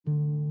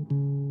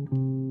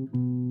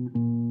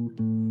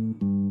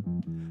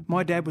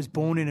My dad was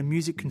born in a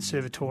music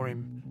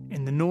conservatorium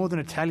in the northern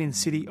Italian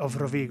city of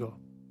Rovigo.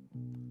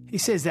 He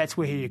says that's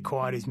where he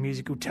acquired his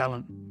musical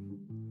talent,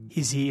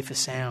 his ear for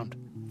sound.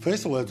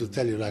 First of all, I have to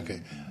tell you,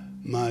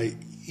 my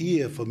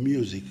ear for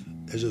music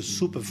is a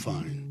super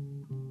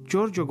fine.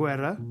 Giorgio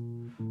Guerra,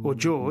 or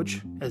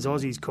George, as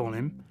Aussies call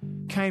him,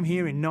 came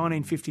here in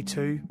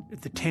 1952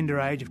 at the tender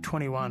age of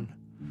 21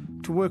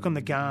 to work on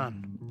the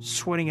Garn,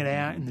 sweating it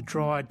out in the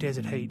dry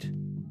desert heat,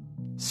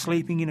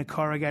 sleeping in a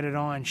corrugated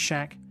iron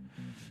shack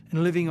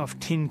and living off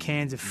tin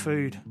cans of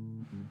food.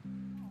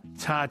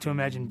 It's hard to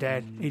imagine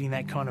Dad eating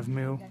that kind of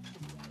meal.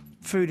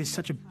 Food is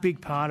such a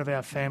big part of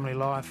our family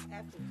life.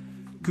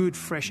 Good,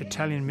 fresh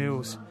Italian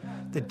meals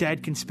that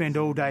Dad can spend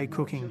all day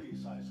cooking.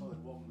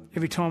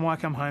 Every time I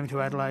come home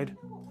to Adelaide,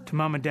 to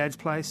Mum and Dad's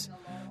place,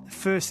 the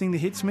first thing that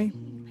hits me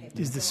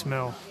is the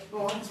smell.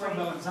 No, there's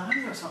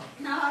nothing, mate.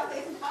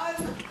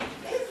 Don't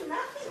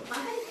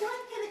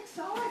get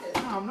excited.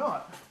 No, I'm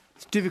not.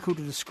 It's difficult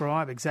to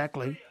describe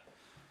exactly,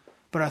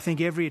 but I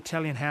think every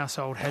Italian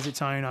household has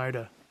its own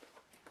odour.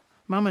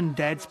 Mum and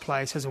Dad's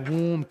place has a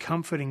warm,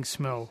 comforting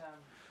smell.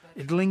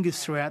 It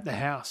lingers throughout the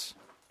house.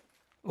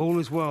 All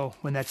is well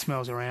when that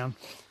smell's around.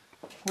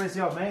 Where's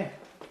the old man?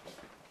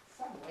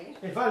 Somewhere.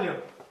 Hey,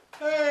 Valio.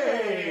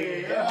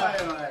 Hey!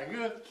 Hi,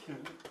 good.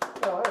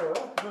 Oh, very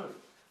well. Good.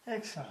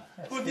 Excellent.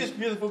 Who's this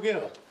beautiful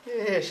girl?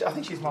 Yeah, I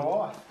think she's my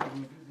wife.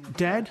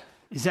 Dad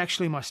is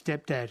actually my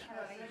stepdad,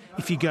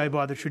 if you go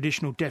by the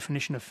traditional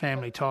definition of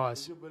family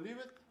ties.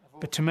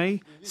 But to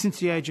me, since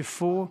the age of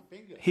 4,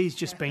 he's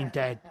just been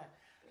Dad.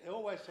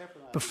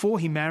 Before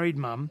he married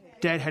Mum,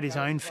 Dad had his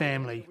own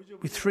family,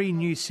 with 3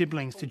 new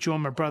siblings to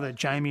join my brother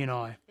Jamie and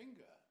I.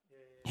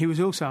 He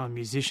was also a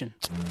musician.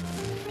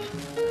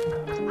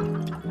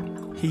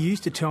 He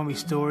used to tell me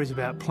stories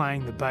about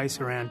playing the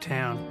bass around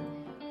town,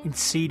 in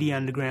seedy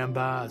underground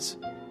bars,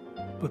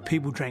 where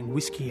people drank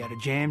whiskey out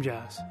of jam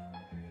jars.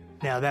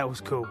 Now that was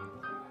cool.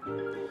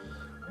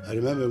 I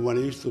remember when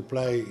I used to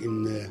play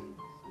in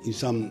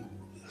some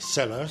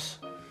cellars,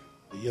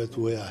 you have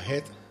to wear a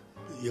hat,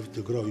 you have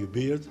to grow your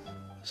beard,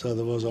 so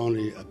there was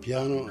only a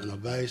piano and a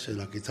bass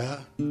and a guitar.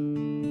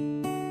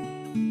 In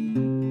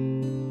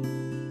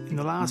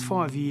the last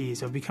 5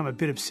 years, I've become a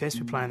bit obsessed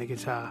with playing the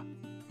guitar.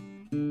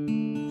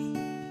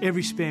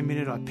 Every spare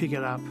minute I pick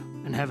it up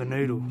and have a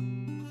noodle.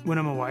 When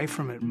I'm away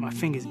from it, my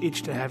fingers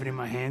itch to have it in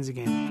my hands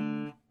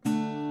again.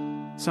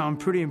 So I'm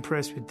pretty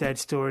impressed with Dad's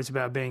stories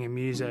about being a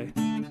muso.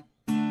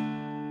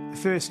 The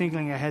first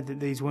inkling I had that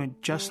these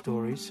weren't just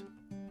stories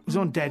was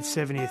on Dad's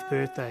 70th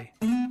birthday.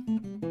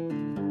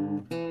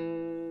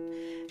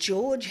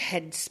 George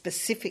had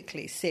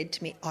specifically said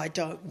to me, I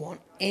don't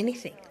want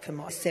anything for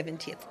my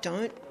 70th.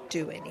 Don't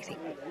do anything.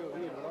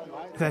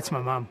 That's my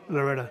mum,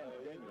 Loretta.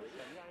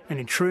 And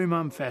in true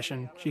mum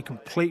fashion, she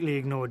completely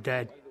ignored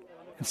Dad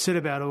and set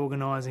about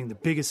organising the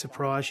biggest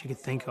surprise she could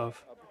think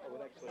of.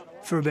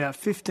 For about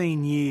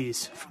 15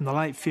 years, from the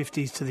late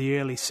 50s to the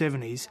early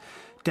 70s,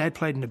 Dad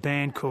played in a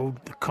band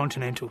called the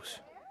Continentals.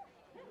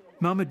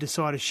 Mum had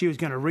decided she was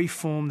going to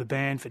reform the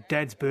band for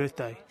Dad's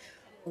birthday.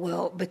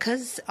 Well,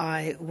 because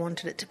I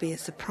wanted it to be a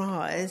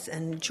surprise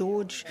and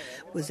George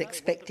was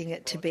expecting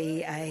it to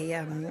be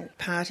a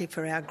party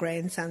for our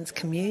grandson's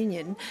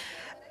communion,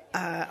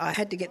 I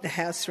had to get the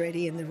house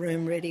ready and the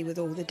room ready with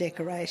all the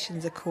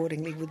decorations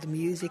accordingly with the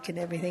music and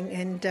everything.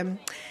 And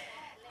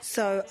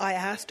so I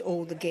asked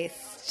all the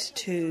guests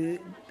to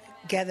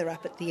gather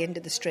up at the end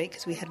of the street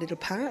because we had a little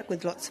park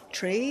with lots of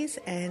trees,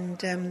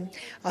 and I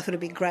thought it'd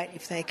be great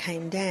if they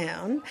came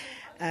down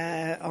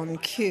on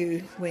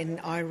cue when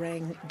I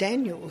rang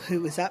Daniel,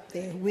 who was up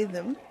there with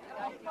them.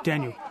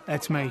 Daniel,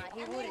 that's me.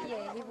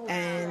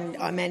 And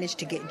I managed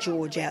to get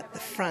George out the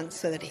front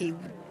so that he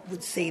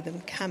would see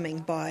them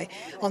coming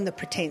on the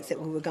pretence that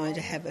we were going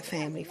to have a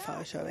family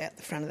photo out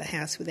the front of the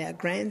house with our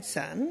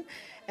grandson.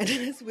 And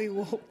as we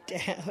walked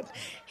out,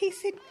 he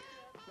said,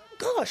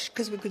 gosh,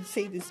 because we could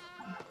see this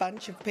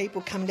bunch of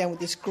people come down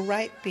with this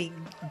great big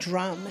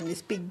drum and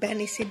this big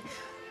band. He said,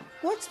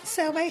 what's the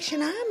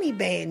Salvation Army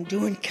band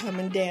doing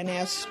coming down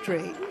our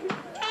street?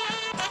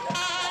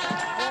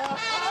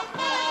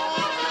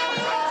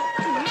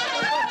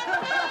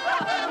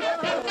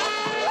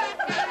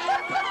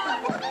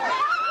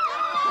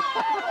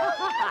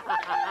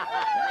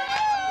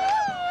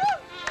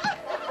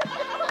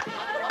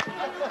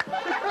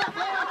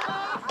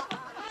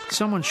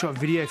 Someone shot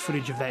video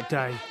footage of that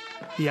day,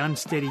 the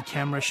unsteady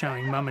camera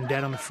showing Mum and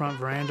Dad on the front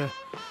veranda,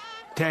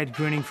 Dad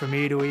grinning from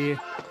ear to ear,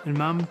 and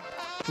Mum,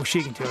 well,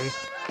 she can tell you.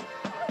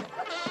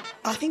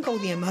 I think all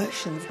the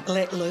emotions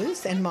let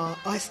loose and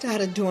I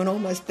started doing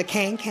almost the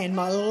can-can.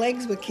 My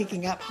legs were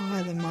kicking up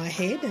higher than my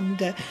head,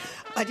 and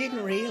I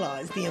didn't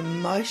realise the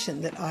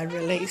emotion that I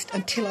released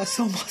until I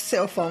saw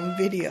myself on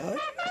video.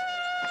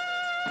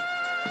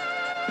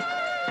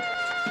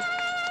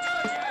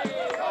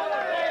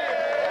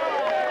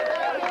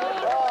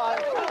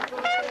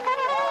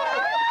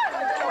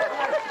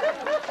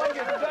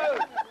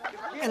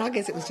 And I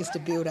guess it was just a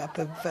build-up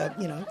of,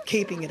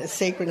 keeping it a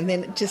secret and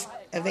then it just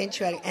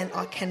eventuating. And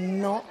I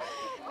cannot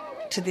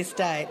to this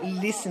day,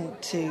 listen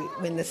to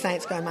when the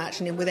Saints go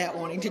marching in without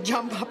wanting to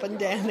jump up and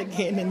down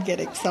again and get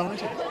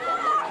excited.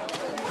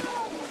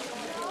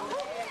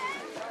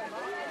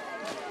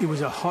 It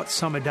was a hot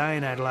summer day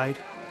in Adelaide,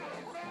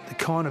 the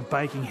kind of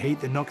baking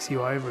heat that knocks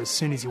you over as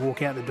soon as you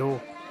walk out the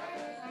door.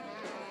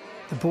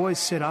 The boys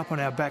set up on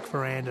our back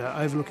veranda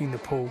overlooking the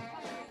pool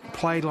and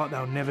played like they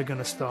were never going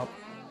to stop.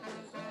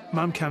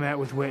 Mum came out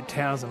with wet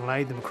towels and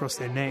laid them across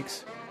their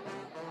necks.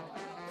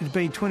 It had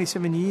been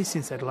 27 years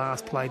since they'd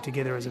last played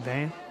together as a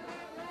band.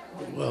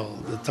 Well,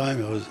 the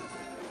time I was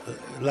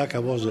like I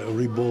was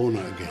reborn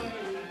again.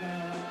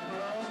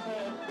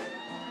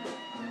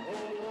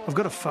 I've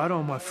got a photo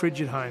on my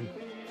fridge at home.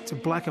 It's a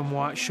black and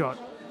white shot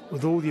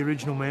with all the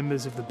original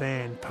members of the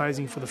band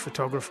posing for the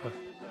photographer.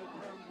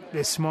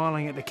 They're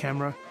smiling at the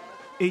camera,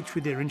 each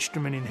with their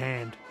instrument in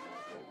hand.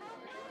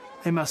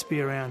 They must be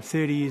around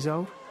 30 years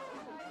old.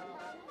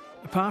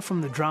 Apart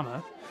from the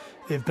drummer,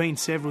 there have been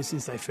several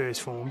since they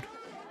first formed.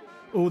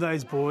 All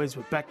those boys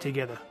were back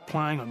together,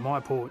 playing on my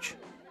porch.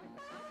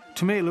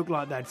 To me it looked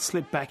like they'd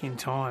slipped back in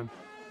time,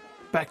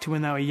 back to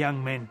when they were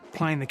young men,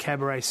 playing the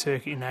cabaret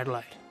circuit in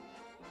Adelaide.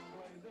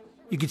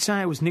 You could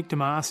say it was Nick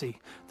DeMarcy,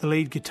 the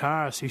lead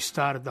guitarist, who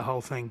started the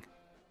whole thing.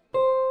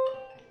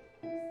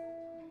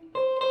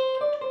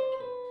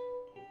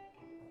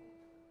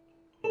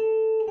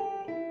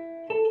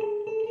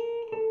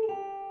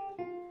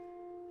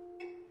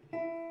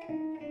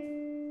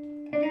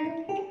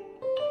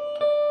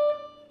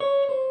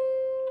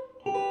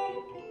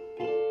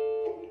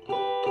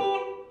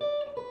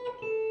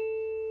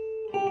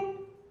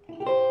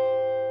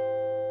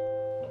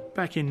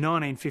 Back in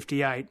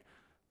 1958,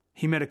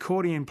 he met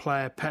accordion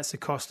player Pat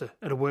Costa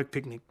at a work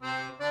picnic.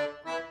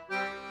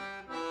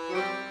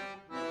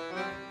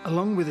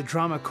 Along with a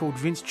drummer called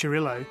Vince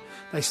Cirillo,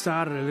 they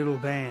started a little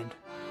band.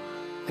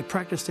 They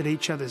practiced at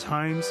each other's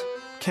homes,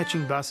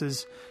 catching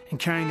buses and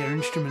carrying their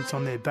instruments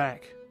on their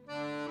back.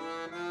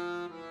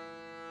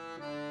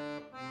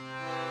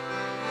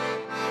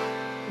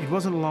 It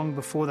wasn't long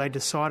before they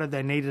decided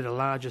they needed a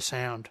larger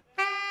sound.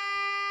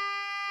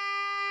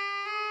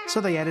 So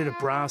they added a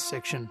brass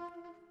section.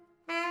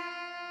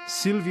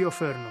 Silvio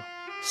Ferno,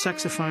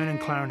 saxophone and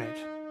clarinet.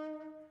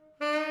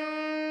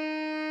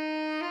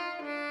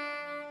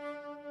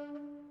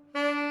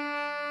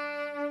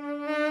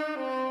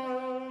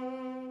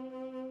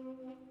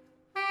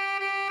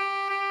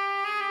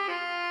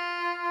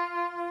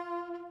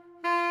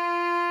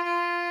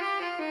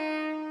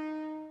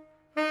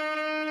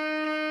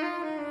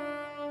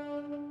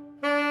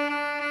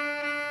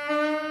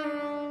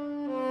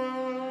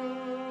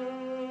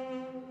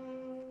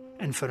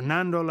 And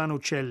Fernando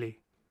Lanuccelli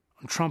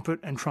on trumpet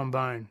and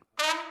trombone.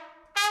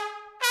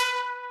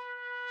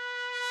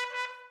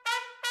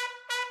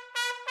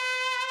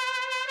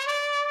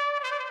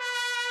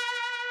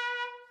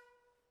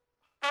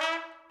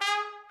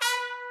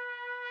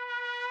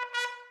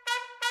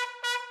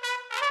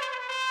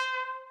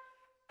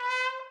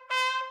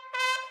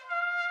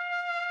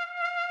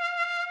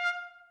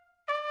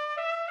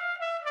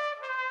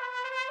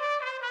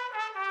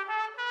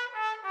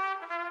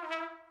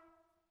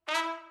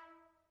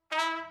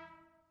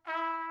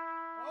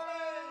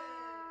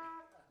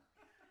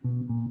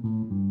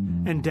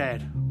 And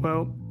Dad,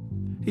 well,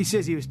 he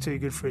says he was too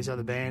good for his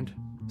other band.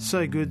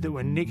 So good that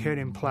when Nick heard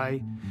him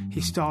play,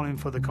 he stole him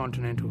for the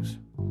Continentals.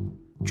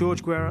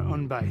 George Guerra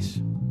on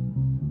bass.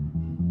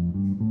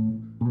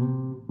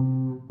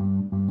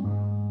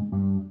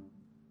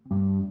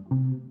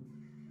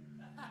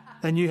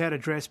 They knew how to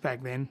dress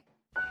back then.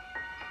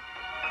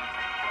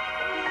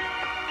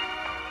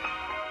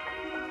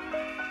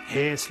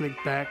 Hair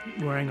slicked back,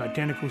 wearing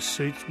identical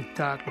suits with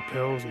dark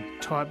lapels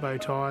and tight bow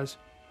ties.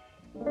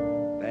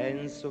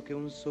 Penso che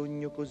un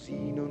sogno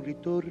così non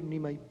ritorni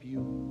mai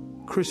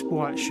più. Crisp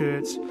white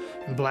shirts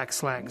and black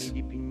slacks.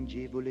 Mi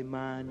dipingevo le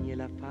mani e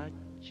la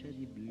faccia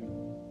di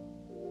blu.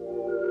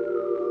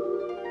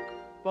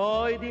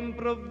 Poi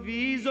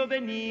d'improvviso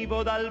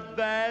venivo dal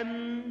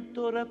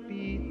vento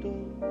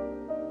rapito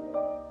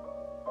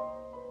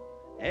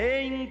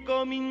e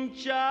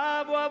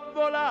incominciavo a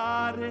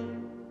volare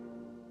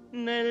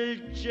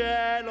nel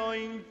cielo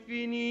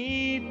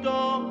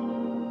infinito.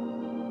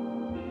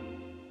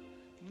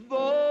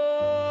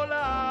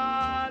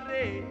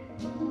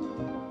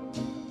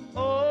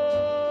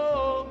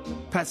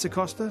 Pat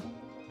Costa,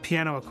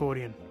 piano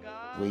accordion.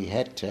 We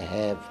had to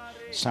have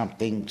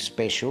something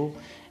special.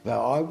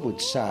 But I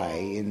would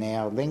say in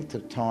our length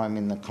of time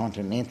in the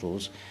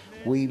Continentals,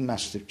 we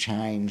must have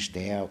changed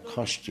our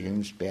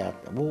costumes about,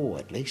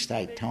 at least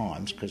 8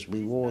 times, because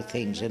we wore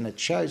things, and it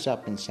shows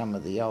up in some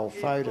of the old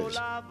photos.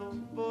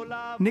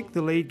 Nick,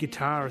 the lead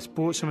guitarist,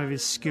 brought some of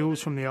his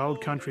skills from the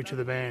old country to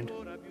the band.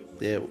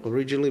 Yeah,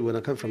 originally when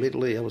I come from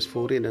Italy, I was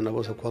 14 and I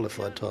was a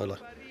qualified tailor.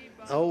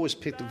 I always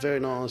picked a very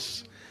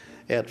nice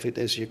outfit,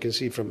 as you can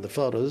see from the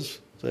photos.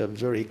 They're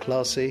very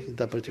classy.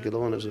 That particular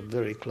one was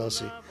very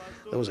classy.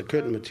 There was a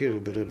curtain material,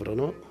 believe it or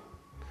not.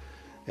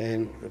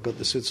 And I got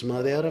the suits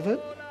made out of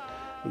it.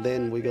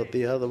 Then we got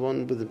the other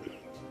one with the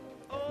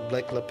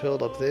black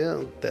lapel up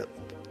there, that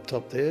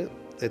top there,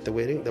 at the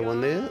wedding, the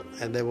one there,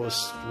 and that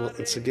was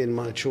once again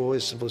my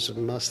choice. It was a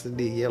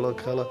mustardy yellow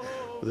colour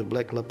with a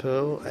black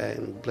lapel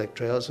and black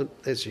trousers.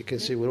 As you can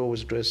see, we're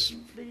always dressed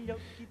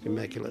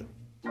immaculate.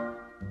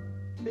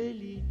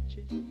 Felice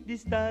di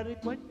stare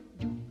qua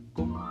giù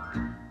con te.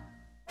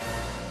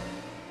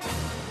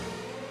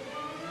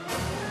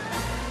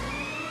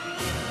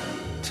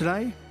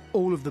 Today,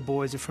 all of the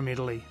boys are from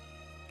Italy,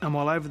 and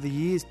while over the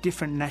years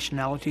different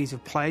nationalities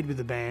have played with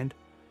the band,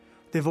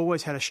 they've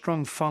always had a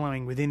strong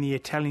following within the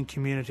Italian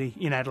community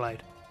in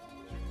Adelaide.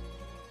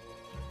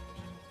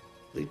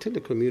 The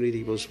Italian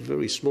community was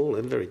very small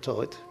and very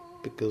tight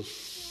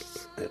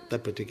because at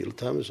that particular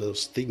time there was a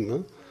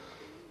stigma,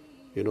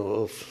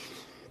 of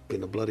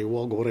being a bloody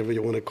wog or whatever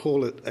you want to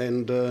call it,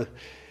 and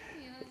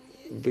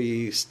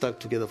we stuck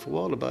together for a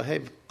while, but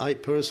I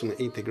personally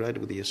integrated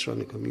with the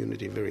Australian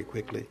community very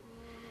quickly.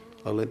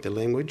 I learned the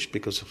language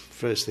because the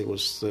first thing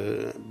was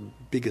the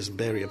biggest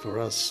barrier for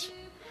us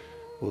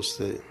was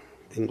the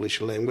English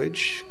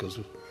language, because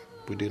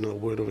we didn't know a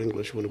word of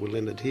English when we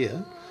landed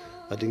here.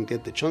 I didn't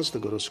get the chance to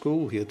go to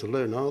school here to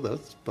learn all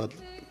that, but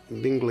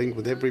mingling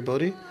with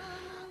everybody,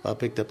 I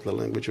picked up the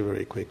language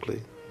very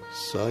quickly.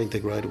 So I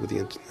integrated with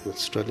the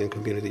Australian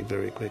community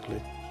very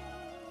quickly.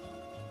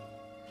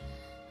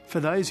 For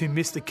those who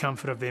miss the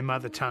comfort of their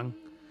mother tongue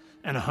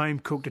and a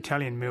home-cooked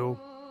Italian meal,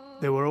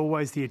 there were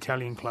always the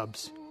Italian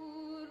clubs.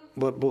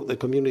 What brought the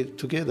community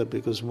together,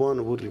 because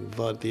one would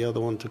invite the other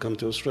one to come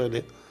to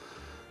Australia,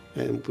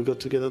 and we got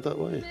together that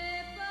way.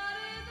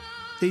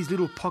 These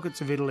little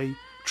pockets of Italy,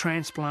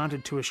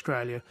 transplanted to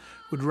Australia,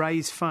 would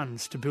raise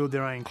funds to build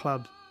their own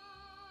clubs.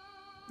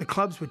 The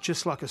clubs were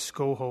just like a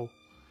school hall,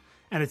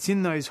 and it's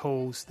in those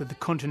halls that the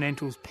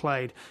Continentals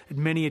played at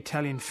many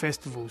Italian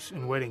festivals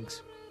and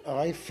weddings.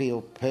 I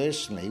feel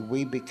personally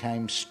we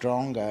became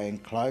stronger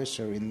and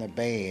closer in the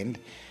band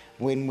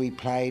when we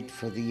played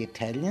for the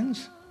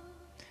Italians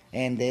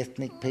and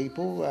ethnic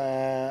people.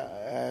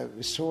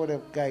 Sort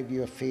of gave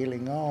you a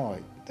feeling,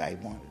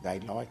 they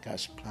like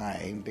us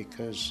playing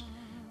because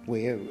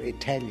we're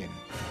Italian.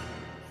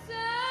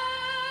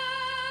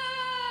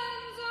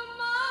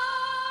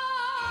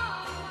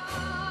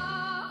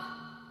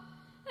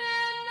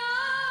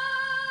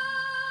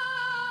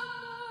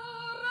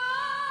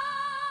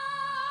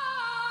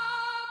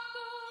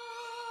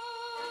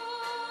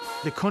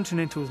 The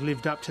Continentals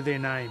lived up to their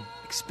name,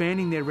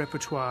 expanding their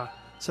repertoire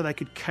so they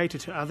could cater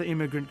to other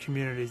immigrant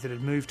communities that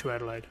had moved to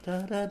Adelaide.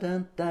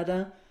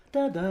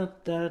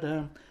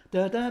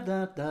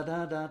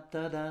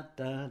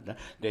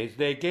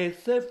 Desde que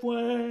se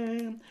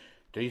fue,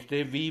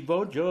 triste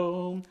vivo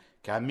yo,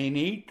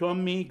 caminito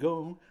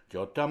amigo,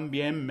 yo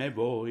también me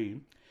voy.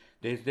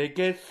 Desde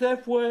que se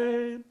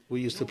fue.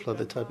 We used to play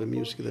the type of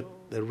music that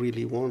they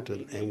really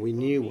wanted, and we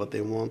knew what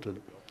they wanted.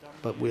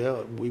 But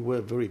we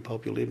were very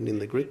popular even in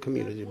the Greek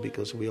community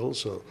because we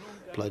also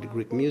played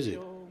Greek music.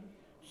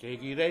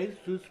 Seguiré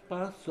sus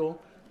pasos,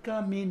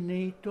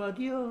 caminito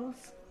adiós.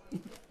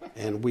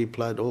 And we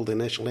played all the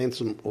national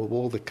anthem of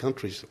all the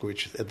countries,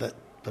 which at that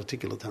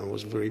particular time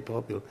was very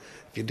popular.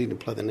 If you didn't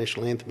play the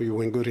national anthem, you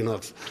weren't good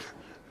enough.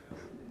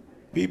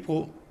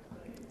 People,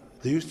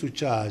 they used to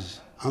charge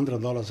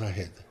 $100 a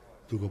head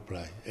to go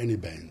play, any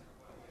band.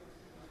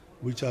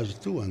 We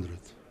charged $200.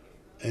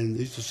 And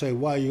they used to say,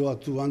 why you are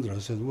 $200? I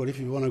said, well, if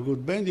you want a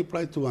good band, you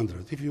play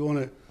 $200. If you want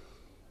a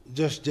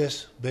just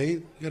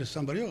band, get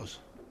somebody else.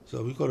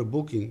 So we got a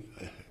booking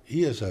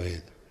years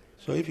ahead.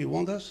 So if you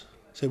want us,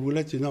 say, we'll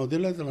let you know. They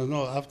let us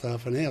know after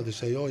half an hour. They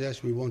say, oh,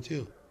 yes, we want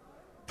you.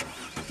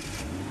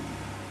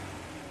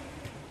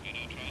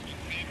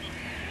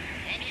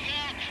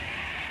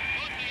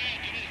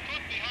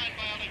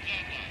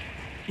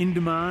 In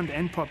demand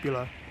and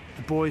popular,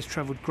 the boys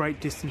travelled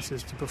great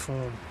distances to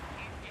perform.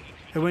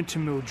 They went to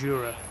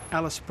Mildura,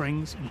 Alice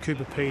Springs and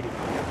Cooper Pedy.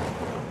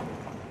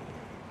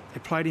 They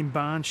played in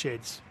barn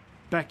sheds,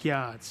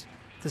 backyards,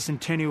 the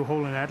Centennial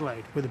Hall in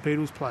Adelaide, where the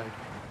Beatles played.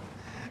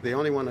 The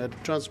only one that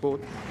had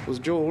transport was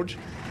George,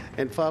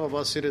 and 5 of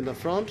us sit in the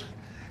front,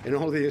 and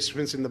all the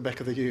instruments in the back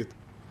of the ute.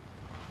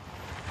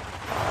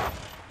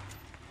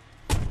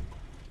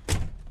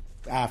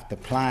 After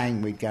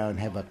playing, we'd go and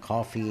have a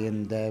coffee,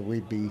 and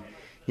we'd be,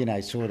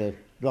 sort of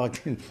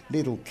like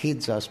little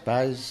kids, I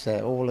suppose.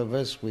 All of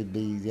us, we'd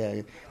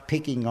be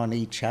picking on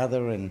each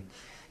other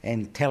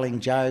and telling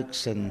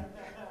jokes, and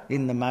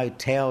in the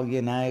motel,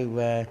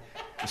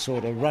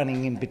 sort of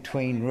running in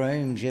between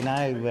rooms,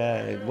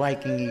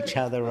 waking each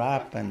other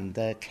up and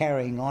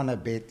carrying on a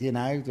bit,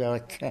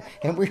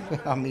 and we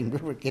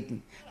were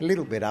getting a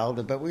little bit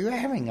older, but we were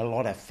having a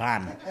lot of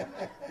fun.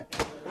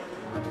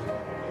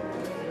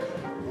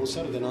 On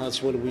Saturday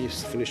nights, when we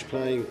finished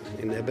playing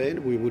in our band,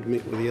 we would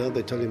meet with the other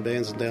Italian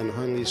bands down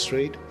Hunley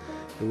Street,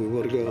 and we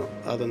would go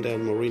up and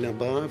down Marina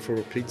Bar for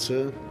a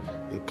pizza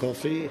and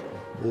coffee,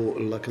 or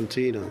La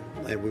Cantina,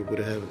 and we would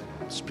have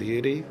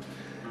spaghetti.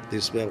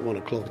 This about 1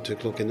 o'clock, 2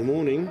 o'clock in the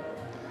morning.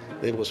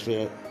 That was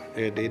for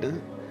our dinner.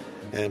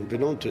 And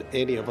belong to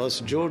any of us,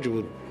 George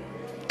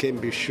can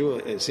be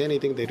sure as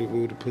anything that we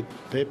would put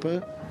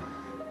pepper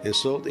and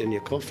salt in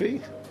your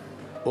coffee,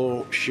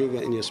 or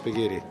sugar in your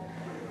spaghetti.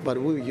 But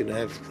we would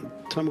have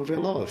time of our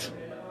life.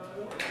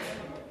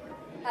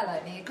 Hello,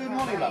 Nick. Good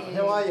morning, love.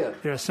 How are you?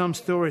 There are some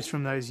stories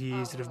from those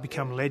years that have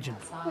become legend.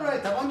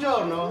 Right,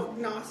 buongiorno.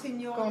 No,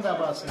 signor. Come va,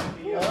 boss? All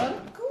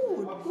right?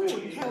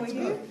 Good. How are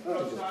you?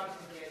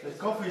 The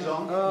coffee's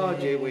on. Oh,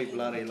 gee, we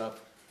bloody love.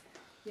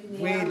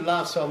 We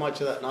laughed so much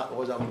of that night, it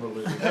was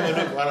unbelievable. Have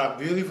a look, what a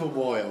beautiful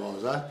boy it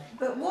was, huh?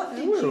 But what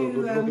did We were you...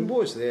 good-looking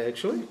boys there,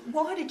 actually.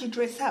 Why did you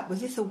dress up?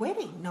 Was this a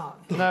wedding? No.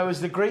 No, it was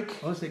the Greek.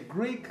 It was the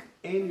Greek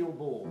annual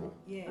ball.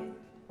 Yeah.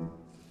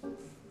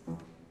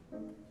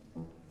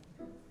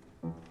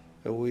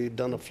 We'd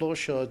done a floor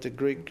show at the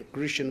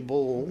Grecian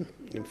Ball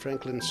in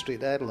Franklin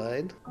Street,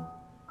 Adelaide.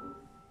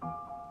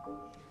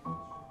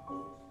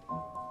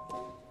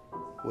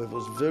 Where it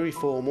was very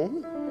formal,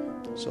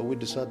 so we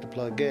decided to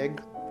play a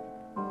gag.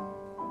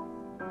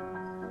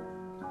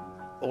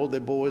 All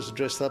the boys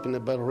dressed up in a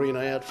ballerina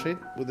outfit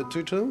with a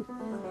tutu.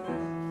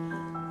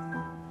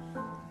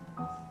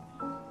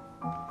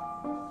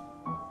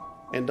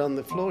 And on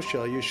the floor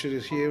show, you should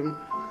hear and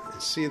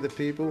see the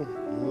people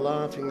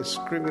laughing and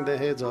screaming their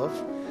heads off,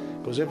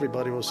 because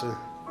everybody was a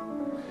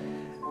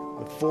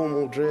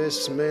formal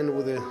dress, men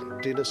with a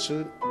dinner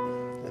suit,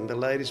 and the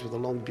ladies with the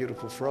long,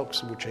 beautiful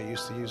frocks, which I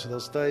used to use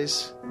those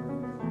days.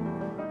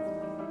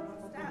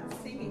 Starts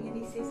singing and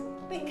he says,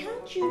 but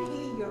can't you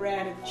hear you're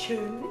out of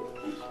tune?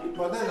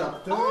 Well, they're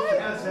not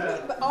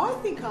But I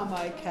think I'm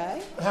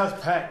okay. How's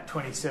Pat?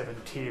 27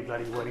 tier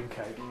bloody wedding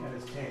cake and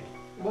it's 10.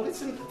 Well,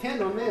 it's in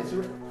 10 on there.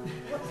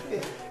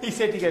 He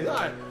said, he goes,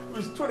 no, it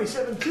was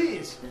 27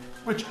 tiers,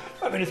 which,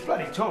 I mean, it's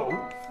bloody tall.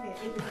 Yeah,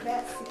 it was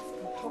about 6 feet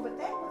tall, but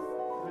that was...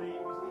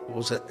 It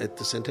was at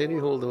the Centennial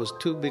Hall. There was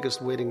two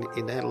biggest weddings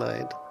in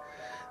Adelaide.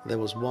 There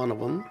was one of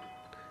them,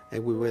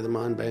 and we were the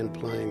main band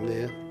playing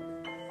there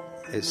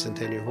at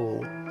Centennial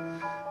Hall.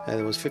 And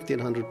there was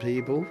 1,500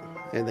 people,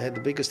 and they had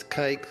the biggest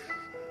cake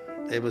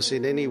ever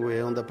seen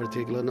anywhere on that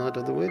particular night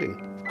of the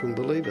wedding. Couldn't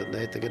believe it.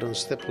 They had to get on a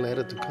step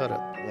ladder to cut it.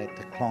 They had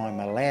to climb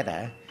a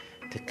ladder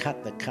to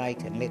cut the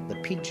cake and let the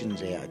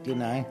pigeons out, you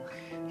know.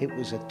 It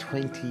was a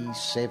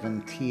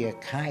 27-tier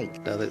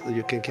cake. Now,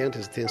 you can count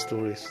as 10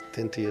 stories,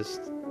 10 tiers.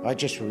 I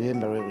just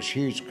remember it was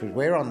huge because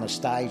we're on the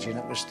stage and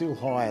it was still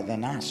higher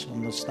than us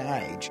on the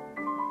stage.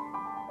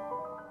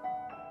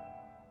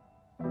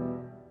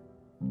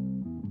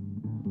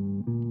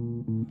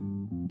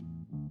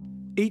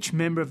 Each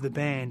member of the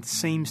band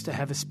seems to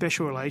have a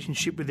special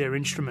relationship with their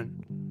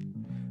instrument,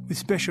 with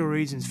special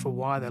reasons for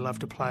why they love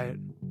to play it.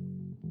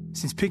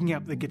 Since picking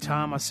up the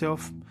guitar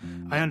myself,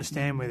 I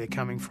understand where they're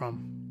coming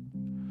from.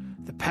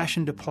 The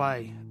passion to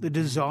play, the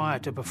desire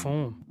to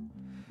perform.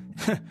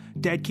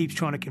 Dad keeps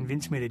trying to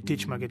convince me to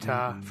ditch my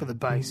guitar for the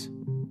bass.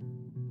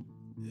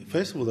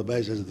 First of all, the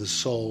bass is the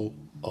soul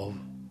of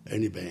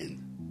any band.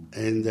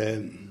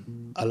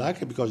 And I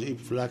like it because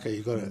if like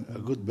you got a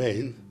good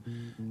band,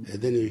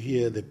 and then you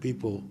hear the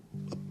people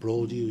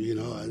applaud you, you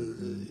know,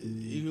 and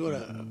you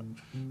got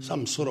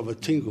some sort of a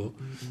tingle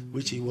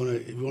which you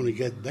want to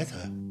get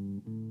better.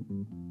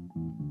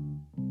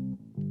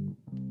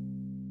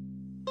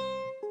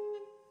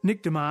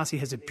 Nick DeMasi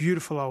has a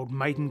beautiful old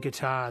Maiden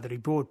guitar that he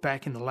bought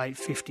back in the late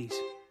 50s.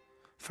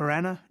 For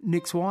Anna,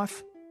 Nick's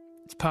wife,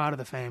 it's part of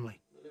the family.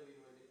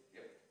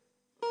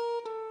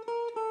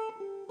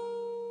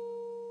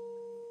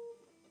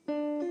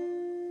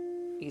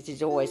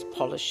 He's always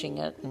polishing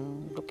it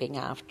and looking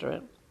after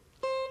it.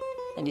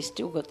 And he's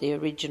still got the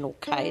original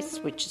case,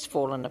 which has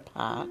fallen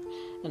apart.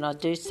 And I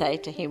do say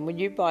to him, will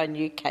you buy a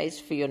new case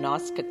for your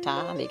nice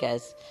guitar? And he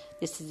goes,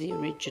 this is the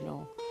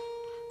original,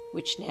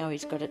 which now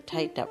he's got it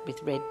taped up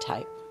with red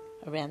tape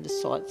around the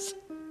sides.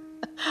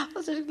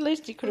 I said, at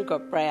least he could have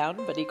got brown,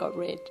 but he got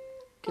red,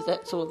 because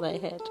that's all they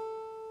had.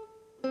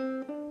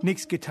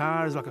 Nick's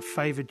guitar is like a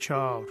favoured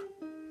child,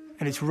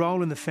 and its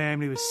role in the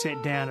family was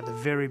set down at the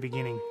very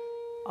beginning.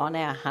 On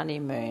our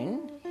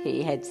honeymoon,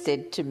 he had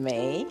said to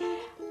me,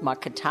 my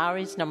guitar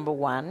is number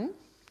 1,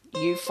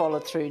 you follow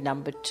through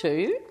number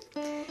 2.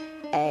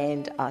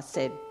 And I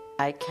said,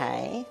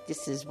 okay,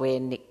 this is where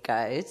Nick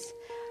goes.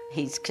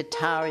 His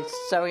guitar is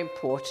so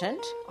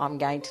important, I'm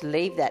going to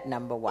leave that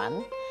number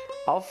 1.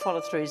 I'll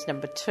follow through as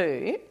number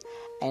 2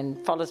 and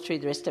follow through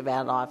the rest of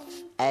our life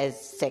as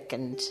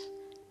second.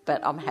 But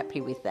I'm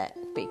happy with that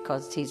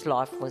because his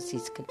life was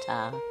his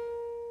guitar.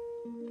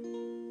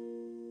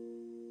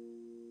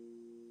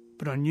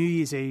 But on New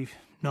Year's Eve,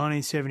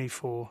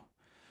 1974,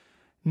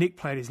 Nick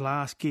played his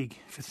last gig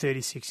for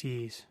 36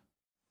 years.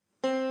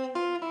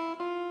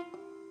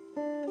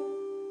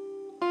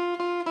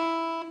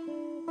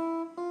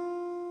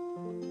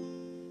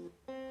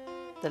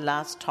 The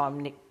last time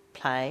Nick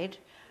played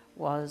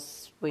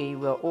was we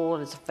were all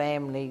as a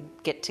family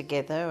get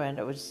together, and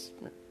it was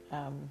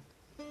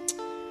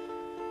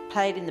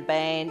played in the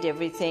band,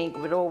 everything,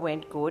 it all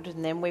went good,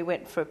 and then we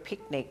went for a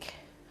picnic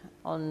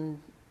on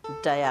the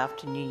day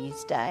after New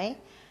Year's Day,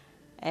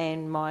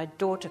 and my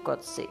daughter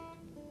got sick.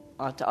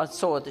 I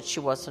saw that she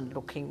wasn't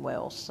looking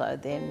well, so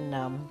then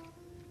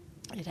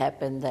it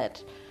happened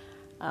that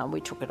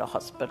we took her to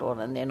hospital,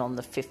 and then on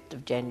the 5th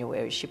of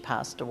January she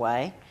passed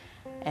away.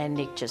 And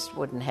Nick just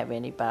wouldn't have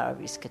any bar of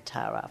his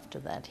guitar after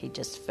that. He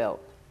just felt,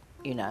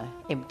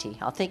 empty.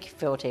 I think he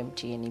felt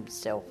empty in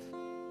himself.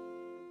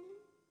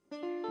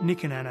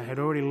 Nick and Anna had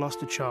already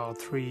lost a child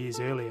 3 years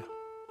earlier.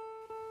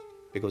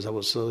 Because I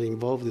was so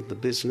involved in the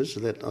business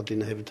that I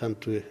didn't have time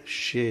to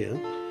share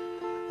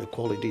a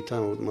quality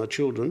time with my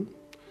children.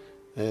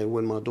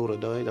 When my daughter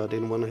died, I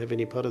didn't want to have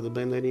any part of the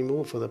band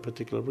anymore for that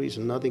particular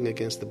reason. Nothing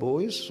against the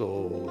boys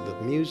or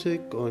the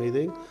music or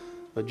anything.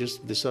 I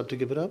just decided to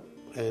give it up,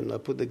 and I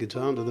put the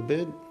guitar under the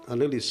bed.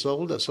 I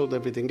sold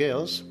everything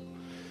else,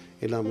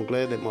 and I'm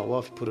glad that my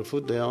wife put her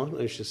foot down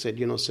and she said,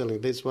 you're not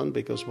selling this one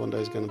because one day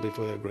it's going to be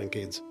for our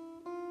grandkids.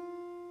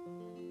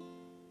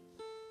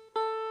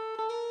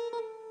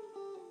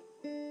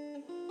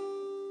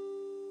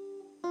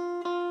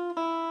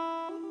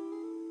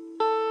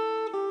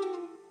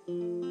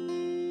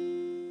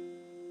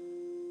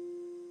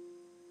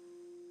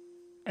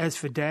 As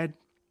for Dad,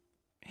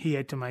 he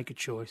had to make a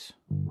choice.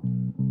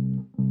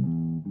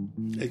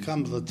 There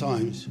come the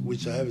times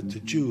which I have to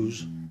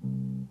choose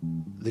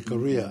the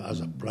career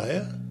as a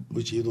player,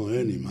 which you don't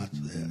earn much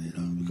there,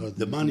 because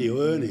the money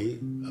you're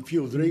earning, a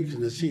few drinks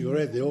and a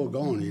cigarette, they're all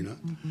gone,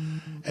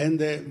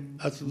 And I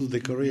had to do the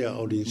career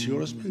on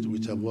insurance,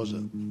 which I was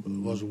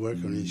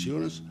working on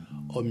insurance,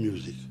 or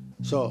music.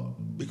 So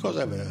because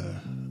I have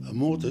a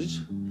mortgage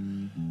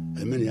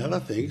and many other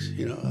things,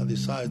 I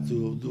decided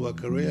to do a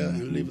career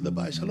and leave the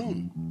bass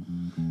alone.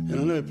 And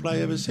I never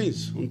played ever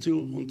since,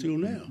 until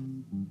now.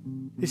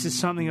 This is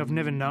something I've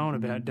never known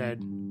about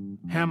Dad,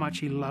 how much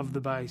he loved the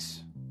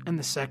bass and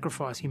the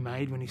sacrifice he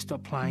made when he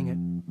stopped playing it.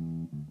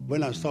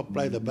 When I stopped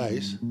playing the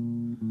bass,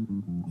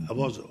 I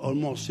was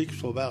almost sick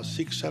for about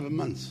 6-7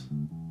 months.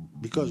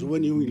 Because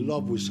when you're in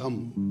love with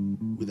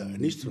an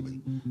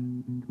instrument,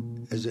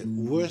 it's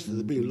worse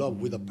than being in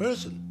love with a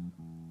person.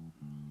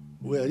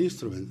 With an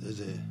instrument,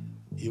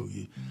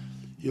 you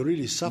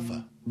really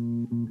suffer.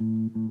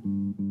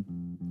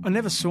 I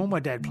never saw my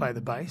dad play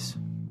the bass,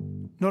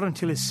 not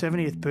until his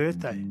 70th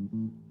birthday.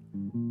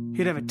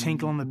 He'd have a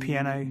tinkle on the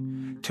piano,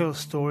 tell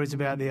stories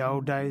about the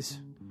old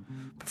days,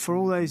 but for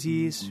all those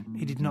years,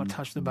 he did not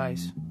touch the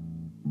bass.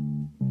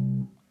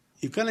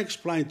 You can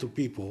explain to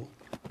people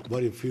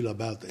what you feel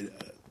about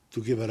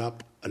to give it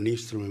up an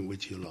instrument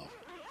which you love.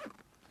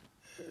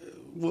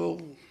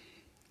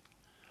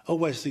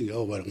 Always think,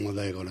 one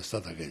day I'm going to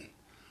start again.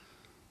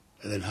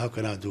 And then how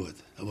can I do it?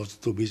 I was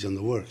too busy on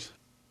the works.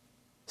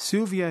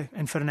 Silvio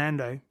and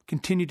Fernando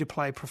continued to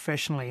play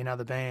professionally in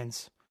other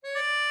bands.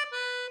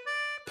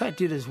 Pat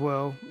did as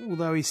well,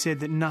 although he said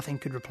that nothing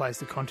could replace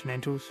the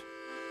Continentals.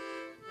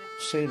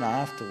 Soon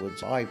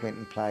afterwards, I went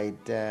and played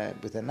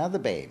with another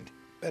band,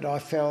 but I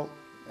felt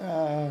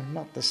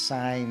not the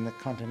same. The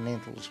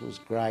Continentals was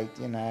great,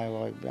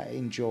 I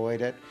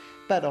enjoyed it,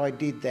 but I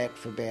did that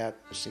for about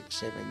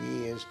 6-7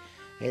 years,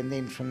 and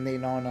then from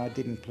then on I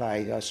didn't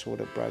play. I sort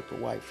of broke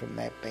away from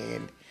that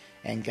band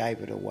and gave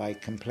it away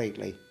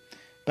completely.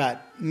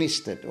 But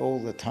missed it all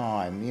the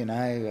time,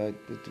 I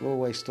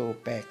always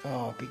thought back,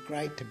 it'd be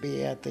great to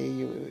be out there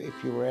if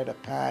you were at a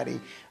party.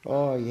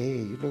 Oh, yeah,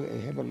 you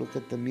have a look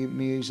at the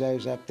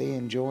musos up there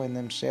enjoying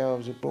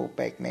themselves. It brought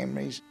back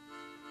memories.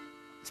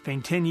 It's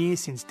been 10 years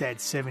since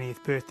Dad's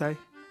 70th birthday.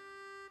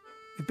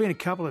 There've been a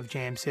couple of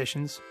jam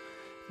sessions.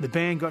 The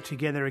band got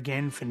together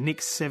again for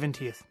Nick's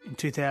 70th in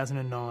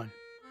 2009.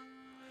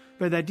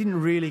 But they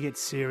didn't really get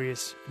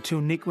serious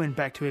until Nick went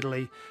back to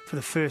Italy for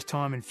the first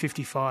time in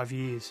 55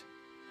 years.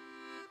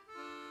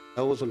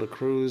 I was on a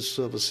cruise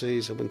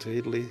overseas. I went to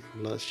Italy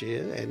last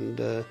year,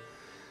 and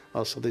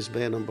I saw this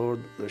band on board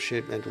the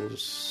ship, and it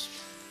was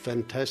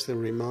fantastic. It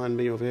reminded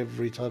me of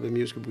every type of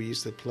music we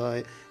used to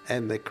play,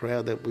 and the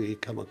crowd that we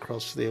come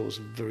across there was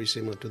very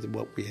similar to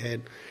what we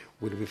had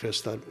when we first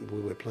started. We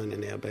were playing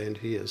in our band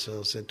here, so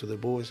I said to the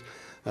boys,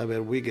 how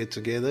about we get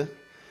together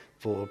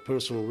for a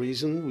personal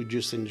reason? We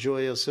just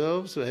enjoy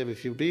ourselves, we have a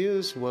few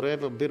beers,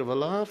 whatever, a bit of a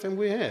laugh, and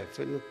we have.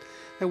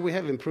 And we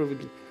have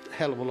improved a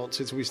hell of a lot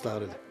since we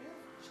started.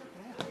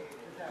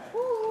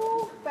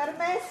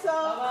 Permesso.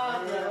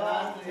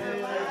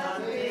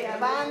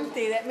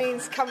 Avanti, that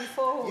means come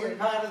forward. You're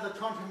part of the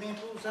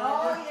Continentals,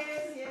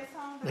 Yes.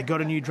 They got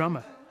a new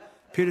drummer,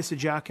 Peter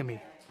Giacomi,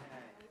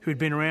 who had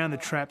been around the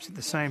traps at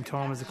the same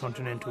time as the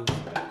Continentals.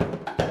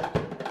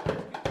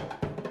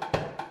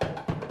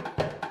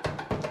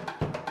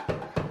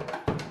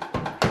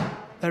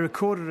 They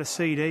recorded a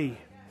CD.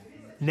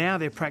 Now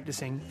they're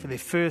practicing for their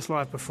first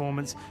live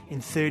performance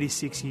in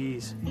 36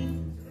 years.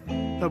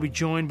 They'll be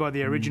joined by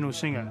the original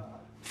singer,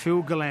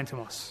 Phil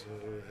Galantimos.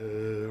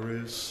 Her hair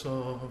is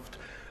soft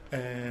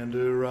and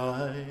her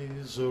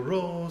eyes are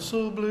oh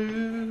so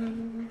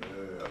blue.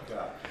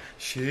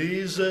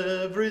 She's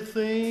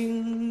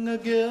everything a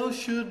girl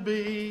should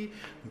be,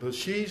 but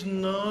she's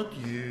not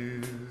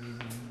you.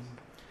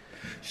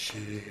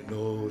 She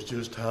knows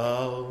just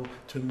how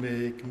to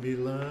make me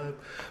laugh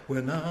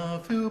when I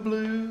feel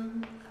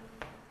blue.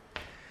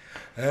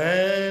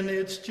 And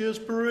it's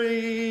just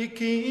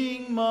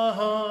breaking my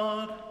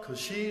heart, 'cause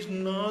she's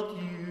not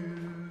you.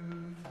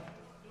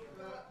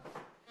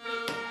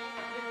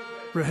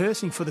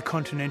 Rehearsing for the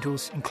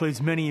Continentals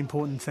includes many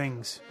important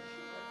things,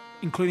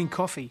 including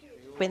coffee.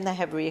 When they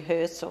have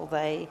rehearsal,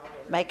 they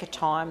make a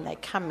time, they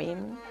come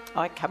in,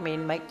 I come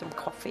in, make them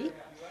coffee,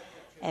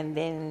 and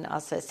then I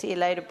say, see you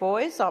later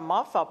boys, I'm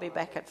off, I'll be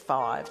back at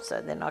 5. So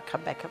then I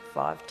come back at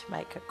 5 to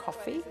make a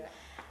coffee.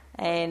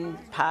 And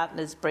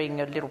partners bring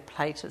a little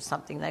plate of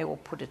something, they all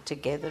put it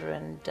together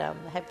and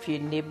have a few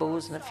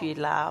nibbles and a few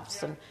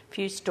laughs and a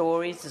few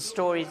stories. The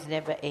stories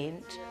never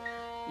end.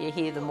 You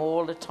hear them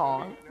all the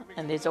time,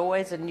 and there's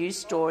always a new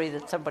story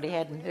that somebody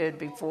hadn't heard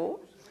before.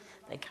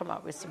 They come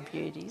up with some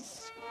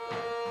beauties.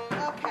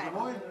 Okay,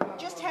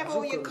 just have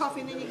all your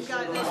coffee and then you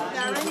can go left,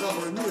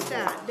 Darren.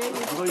 Start. Then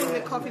you bring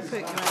the coffee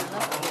percolator.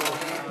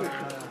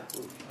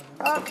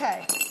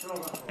 Okay.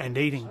 And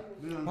eating.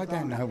 I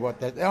don't know what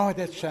that... Oh,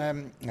 that's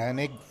an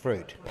egg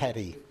fruit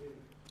patty.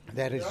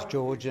 That is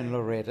George and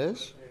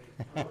Loretta's.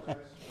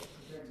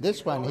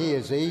 This one here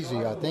is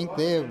easy, I think.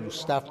 They're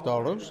stuffed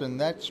olives,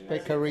 and that's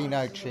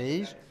pecorino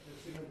cheese.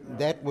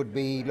 That would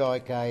be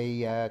like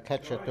a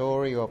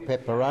cacciatore or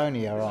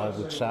pepperoni, I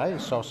would say,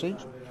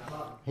 sausage.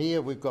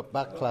 Here we've got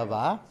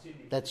baklava.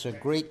 That's a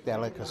Greek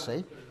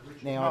delicacy.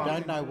 Now, I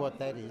don't know what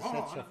that is.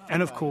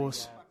 And of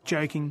course,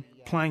 joking,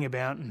 playing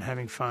about and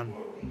having fun.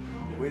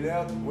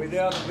 Without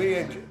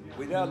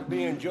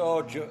being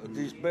George,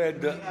 this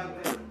band, they're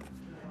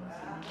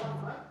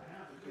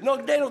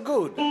not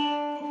good.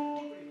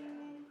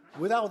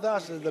 Without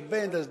us, the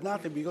band is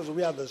nothing because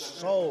we are the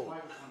soul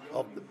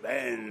of the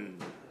band.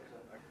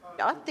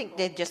 I think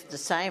they're just the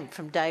same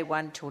from day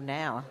one till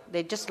now.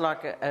 They're just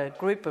like a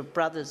group of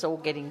brothers all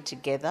getting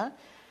together,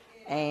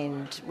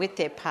 and with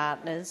their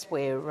partners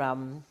we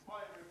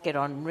get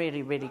on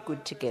really, really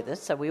good together.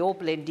 So we all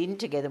blend in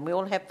together and we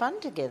all have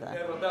fun together.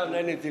 Never done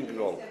anything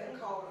wrong.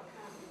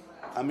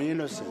 I'm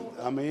innocent.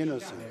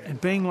 And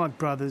being like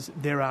brothers,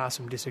 there are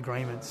some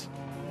disagreements.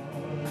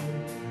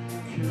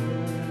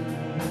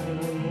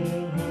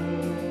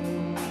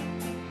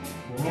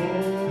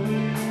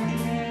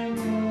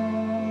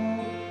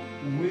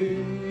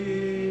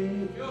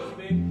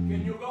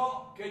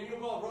 Can you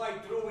go right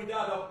through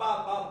without a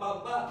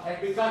ba?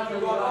 Because you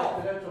got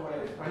off.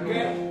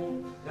 Okay?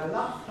 The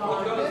last time.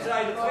 We're going to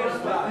try the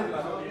first time.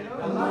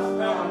 The last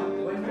time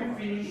when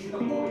we finish the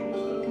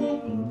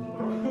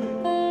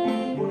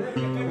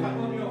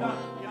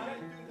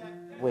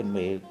When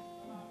we're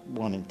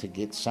wanting to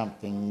get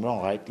something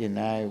right,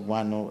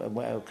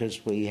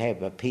 because we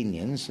have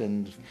opinions,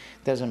 and it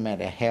doesn't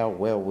matter how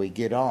well we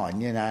get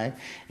on, and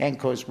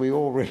because we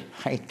all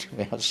relate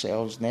to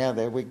ourselves now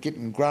that we're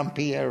getting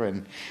grumpier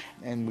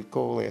and we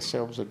call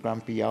ourselves a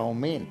grumpy old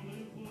men.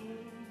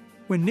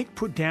 When Nick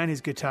put down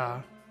his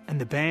guitar and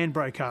the band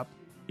broke up,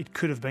 it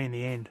could have been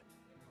the end.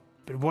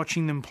 But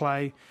watching them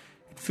play,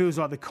 it feels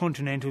like the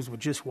Continentals were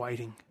just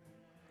waiting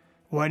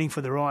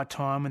for the right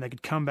time when they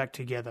could come back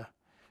together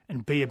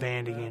and be a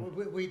band again.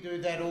 We do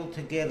that all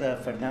together,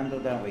 Fernando,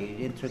 don't we?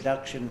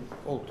 Introduction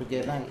all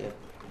together. Yeah.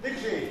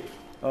 Dixie!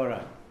 All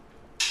right.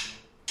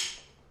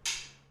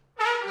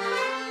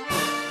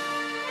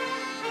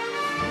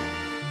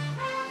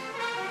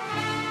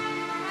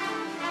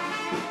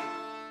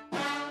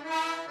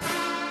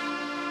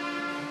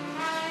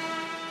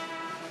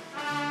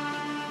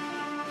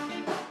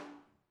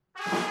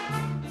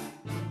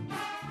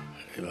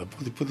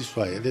 Put this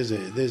way,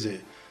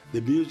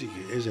 the music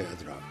is a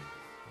drug,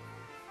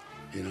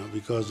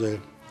 because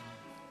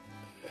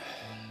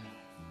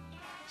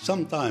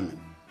sometimes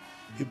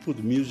you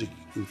put music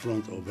in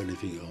front of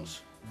anything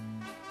else.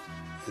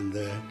 And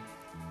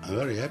I'm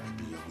very happy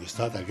because we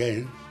start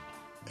again,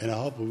 and I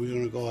hope we're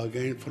going to go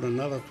again for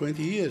another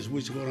 20 years,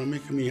 which is going to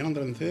make me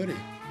 130.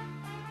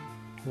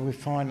 We're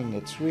finding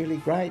it's really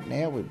great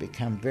now. We've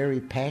become very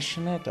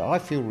passionate. I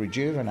feel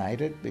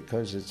rejuvenated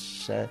because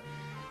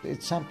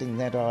it's something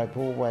that I've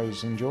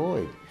always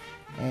enjoyed,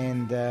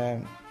 and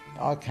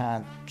I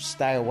can't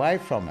stay away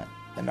from it.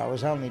 And I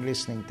was only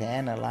listening to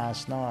Anna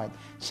last night,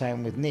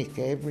 saying with Nick,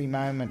 every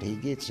moment he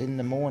gets in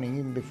the morning,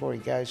 even before he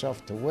goes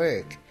off to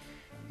work,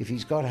 if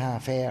he's got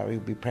half hour, he'll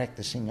be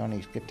practising on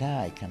his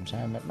guitar. He comes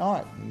home at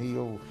night and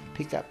he'll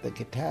pick up the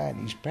guitar and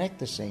he's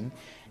practising.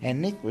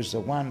 And Nick was the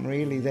one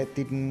really that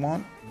didn't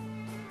want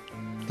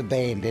the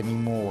band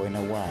anymore, in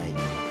a way.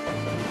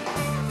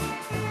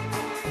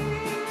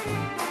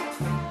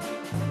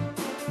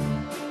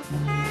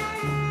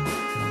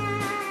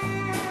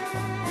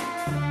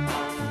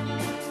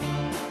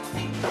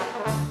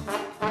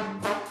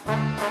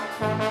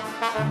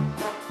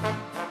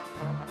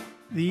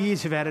 The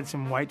years have added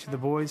some weight to the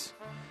boys.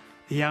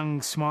 The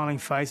young, smiling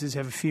faces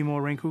have a few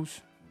more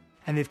wrinkles,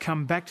 and they've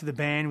come back to the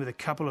band with a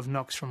couple of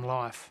knocks from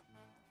life.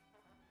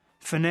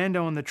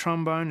 Fernando on the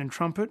trombone and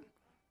trumpet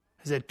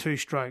has had 2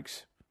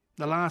 strokes,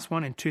 the last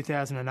one in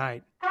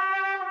 2008.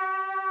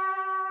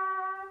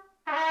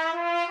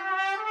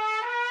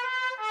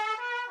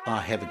 I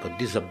have got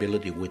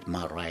disability with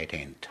my right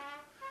hand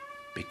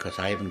because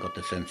I haven't got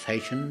the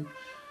sensation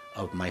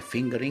of my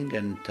fingering,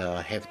 and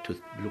I have to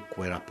look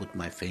where I put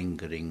my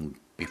fingering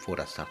before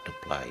I start to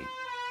play.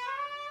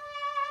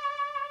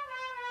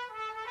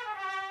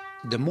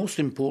 The most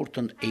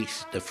important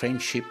is the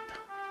friendship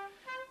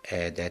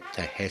that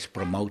has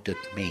promoted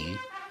me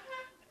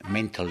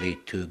mentally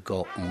to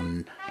go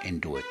on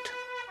and do it.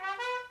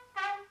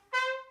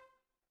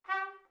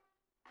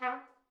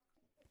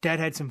 Dad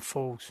had some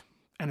falls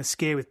and a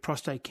scare with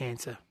prostate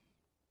cancer.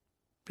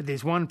 But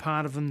there's one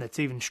part of him that's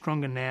even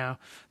stronger now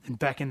than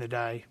back in the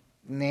day.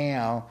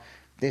 Now,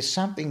 there's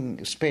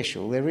something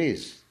special, there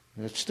is.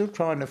 I'm still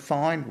trying to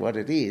find what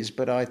it is,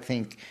 but I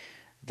think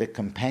the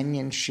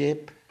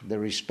companionship, the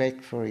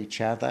respect for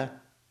each other,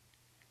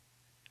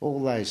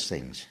 all those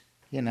things,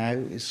 you know,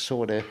 is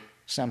sort of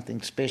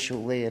something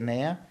special there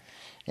now.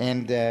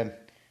 And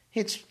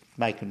it's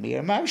making me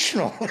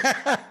emotional.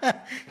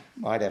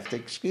 Might have to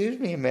excuse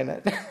me a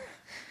minute.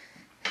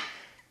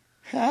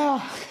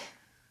 Oh.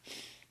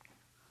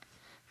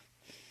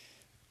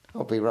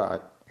 I'll be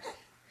right.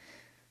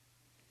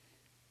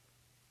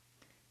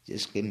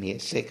 Just give me a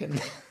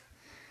second.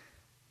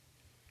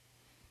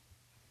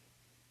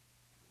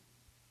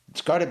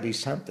 It's got to be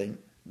something,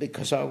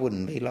 because I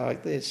wouldn't be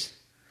like this.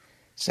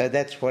 So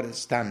that's what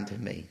it's done to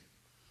me.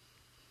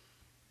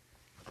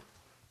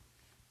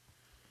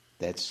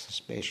 That's the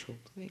special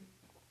thing.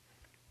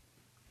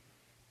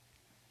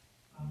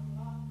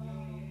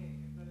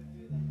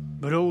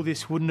 But all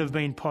this wouldn't have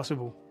been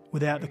possible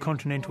without the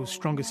Continental's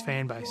strongest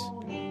fan base.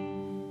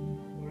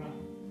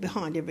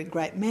 Behind every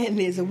great man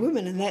there's a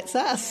woman, and that's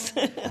us.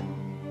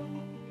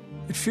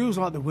 It feels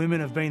like the women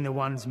have been the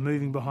ones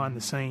moving behind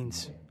the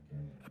scenes.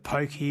 A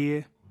poke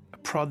here, a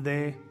prod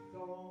there,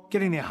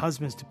 getting their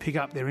husbands to pick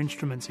up their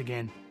instruments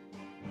again.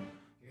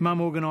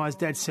 Mum organised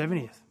Dad's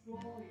 70th,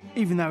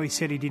 even though he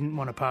said he didn't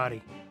want to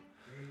party.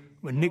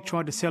 When Nick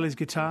tried to sell his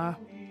guitar,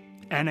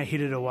 Anna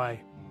hid it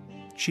away.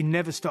 She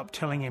never stopped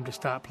telling him to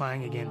start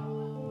playing again.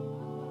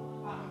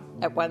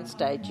 At one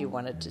stage you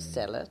wanted to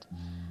sell it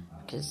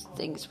because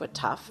things were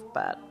tough,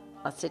 but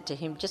I said to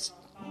him, just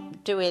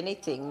do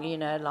anything, you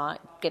know, like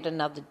get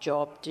another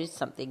job, do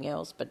something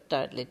else, but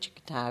don't let your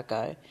guitar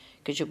go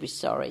because you'll be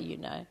sorry, you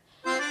know.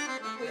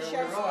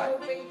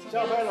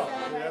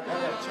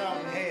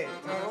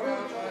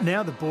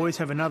 Now the boys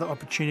have another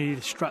opportunity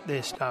to strut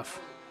their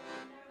stuff.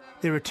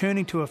 They're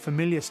returning to a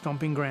familiar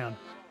stomping ground,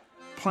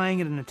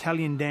 playing at an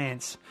Italian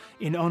dance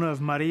in honour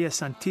of Maria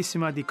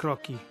Santissima di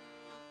Crocchi.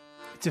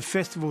 It's a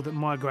festival that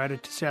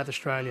migrated to South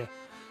Australia,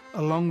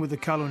 along with the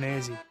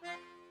Calunesi,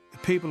 the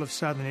people of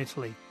southern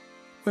Italy,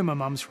 where my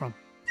mum's from.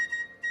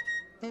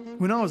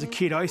 When I was a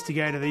kid, I used to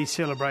go to these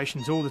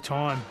celebrations all the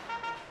time.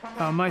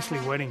 They were mostly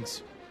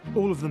weddings,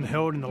 all of them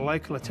held in the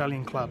local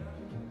Italian club.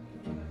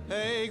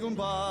 Ehi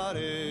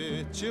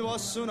compare, ci vuoi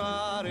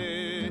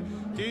suonare,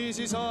 chi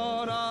si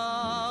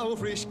suona un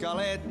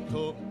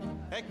friscaletto,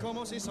 e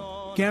come si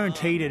suona.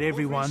 Guaranteed at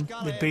everyone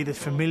there'd be the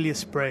familiar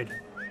spread.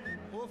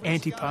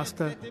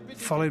 Antipasta,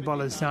 followed by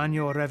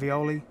lasagna or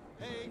ravioli,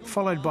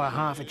 followed by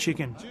half a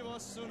chicken,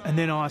 and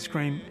then ice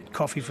cream and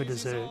coffee for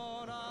dessert.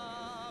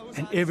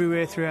 And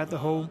everywhere throughout the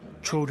hall,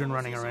 children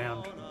running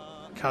around.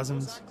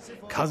 Cousins,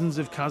 cousins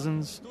of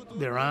cousins,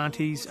 their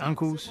aunties,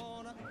 uncles.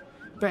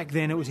 Back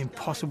then it was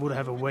impossible to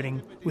have a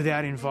wedding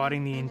without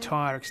inviting the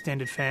entire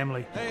extended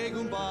family.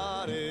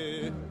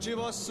 The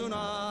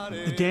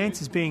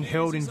dance is being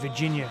held in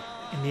Virginia,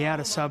 in the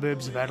outer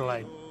suburbs of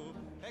Adelaide.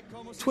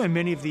 It's where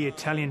many of the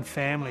Italian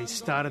families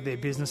started their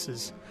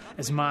businesses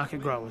as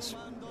market growers,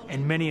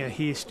 and many are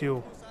here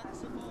still.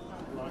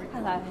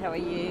 Hello, how are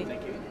you?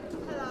 Thank you.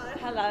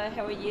 Hello,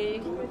 how are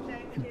you?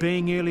 And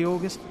being early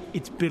August,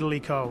 it's bitterly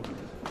cold.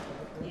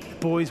 The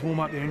boys warm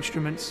up their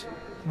instruments,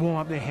 warm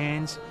up their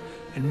hands,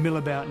 and mill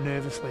about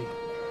nervously.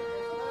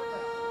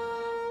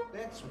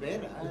 That's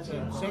better. It's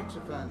a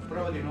saxophone.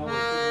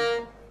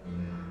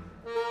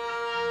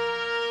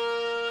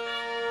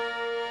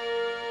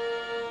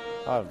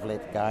 I've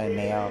let go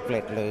now, I've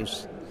let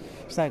loose.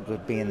 It's no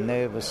good being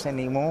nervous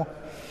anymore.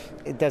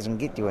 It doesn't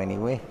get you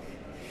anywhere.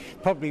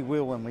 Probably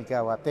will when we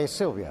go up there.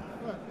 Sylvia,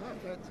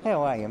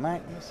 how are you,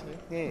 mate?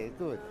 Yeah,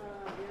 good.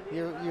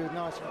 You're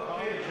nice and cold.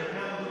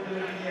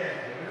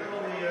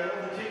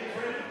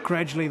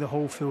 Gradually the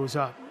hall fills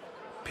up.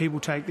 People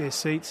take their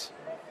seats.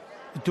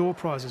 The door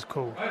prize is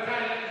called. Okay,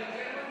 ladies and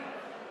gentlemen,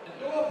 the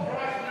door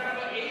prize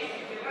number is,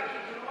 if you're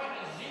lucky tonight,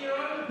 is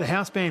 0. The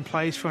house band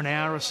plays for an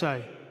hour or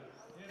so,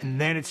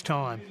 and then it's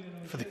time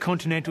for the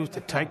Continentals to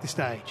take the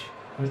stage.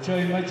 Perciò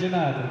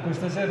immaginate,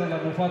 questa sera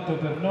l'hanno fatto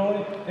per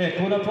noi.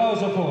 Ecco, un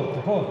applauso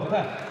forte, forte,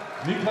 dai.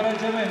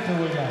 L'incoraggiamento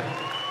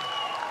vogliamo.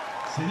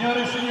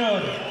 Signore e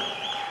signori,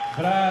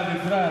 bravi,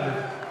 bravi.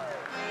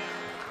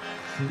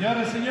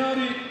 Signore e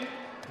signori,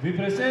 vi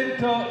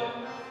presento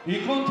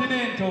i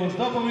Continentals,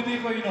 dopo vi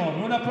dico i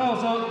nomi. Un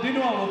applauso di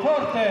nuovo,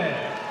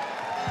 forte!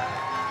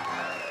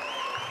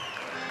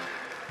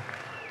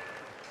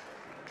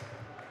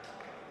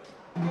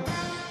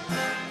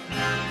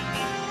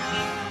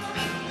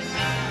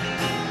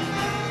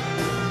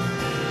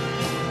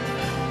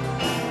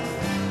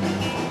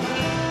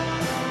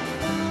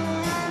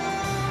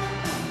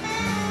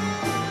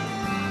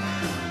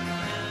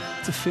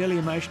 It's a fairly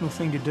emotional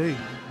thing to do,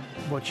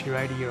 watch your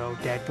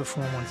 80-year-old dad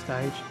perform on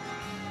stage.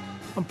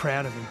 I'm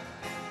proud of him.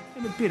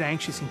 and a bit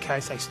anxious in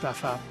case they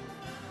stuff up.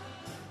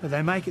 But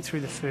they make it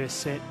through the first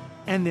set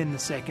and then the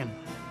second.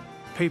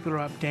 People are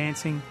up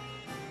dancing,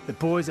 the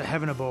boys are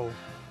having a ball.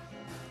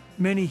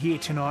 Many here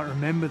tonight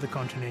remember the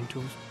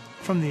Continentals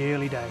from the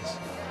early days.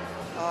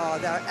 Oh,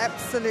 they were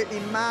absolutely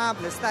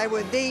marvellous. They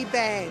were the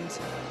band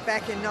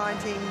back in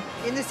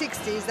the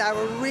 60s. They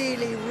were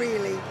really,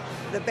 really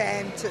the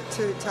band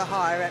to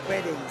hire at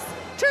weddings.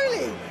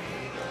 Truly.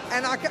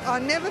 And I'll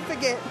never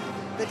forget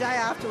the day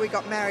after we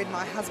got married,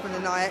 my husband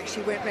and I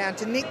actually went round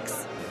to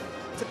Nick's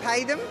to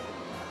pay them.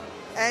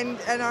 And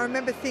I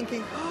remember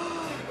thinking,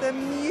 the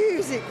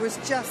music was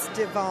just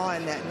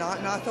divine that night.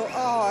 And I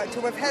thought,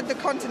 to have had the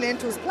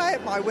Continentals play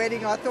at my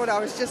wedding, I thought I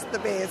was just the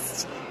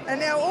best. And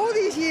now all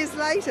these years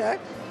later,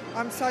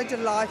 I'm so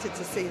delighted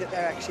to see that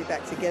they're actually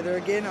back together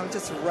again. I'm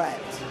just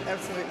rapt,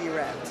 absolutely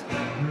rapt.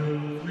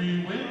 Will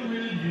you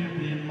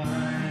be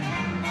mine?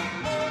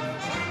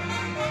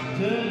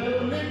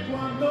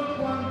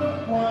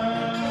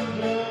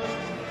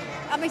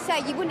 I must say,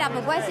 you wouldn't have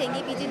a wedding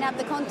if you didn't have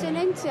the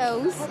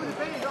Continentals.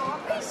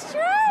 It's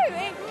true,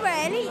 it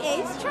really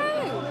is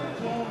true.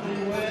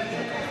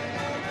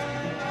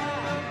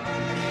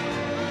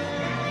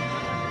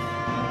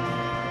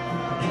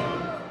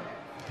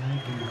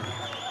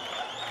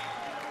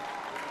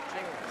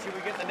 Should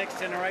we get the next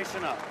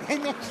generation up?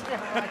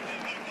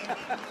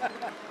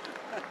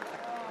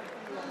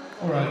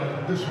 All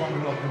right, this one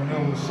we'd like to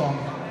know the song.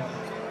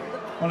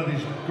 One of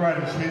his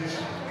greatest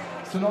hits.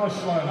 It's a nice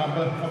slow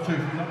number, not too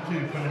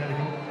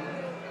fanatical.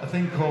 A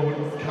thing called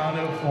Can't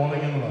Help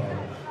Falling in Love.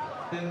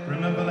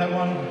 Remember that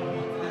one?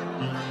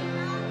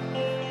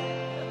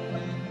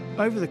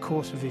 Over the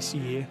course of this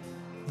year,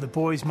 the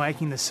boys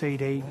making the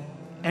CD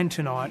and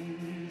tonight,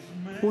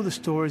 all the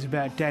stories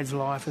about Dad's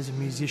life as a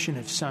musician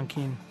have sunk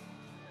in.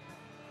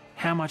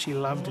 How much he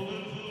loved it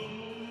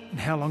and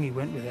how long he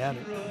went without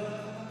it.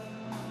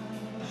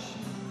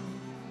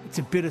 It's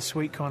a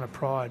bittersweet kind of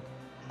pride.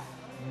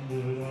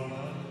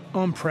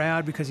 I'm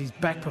proud because he's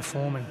back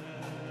performing,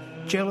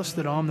 jealous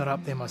that I'm not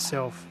up there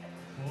myself,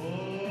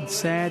 and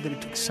sad that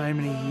it took so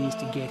many years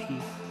to get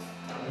here.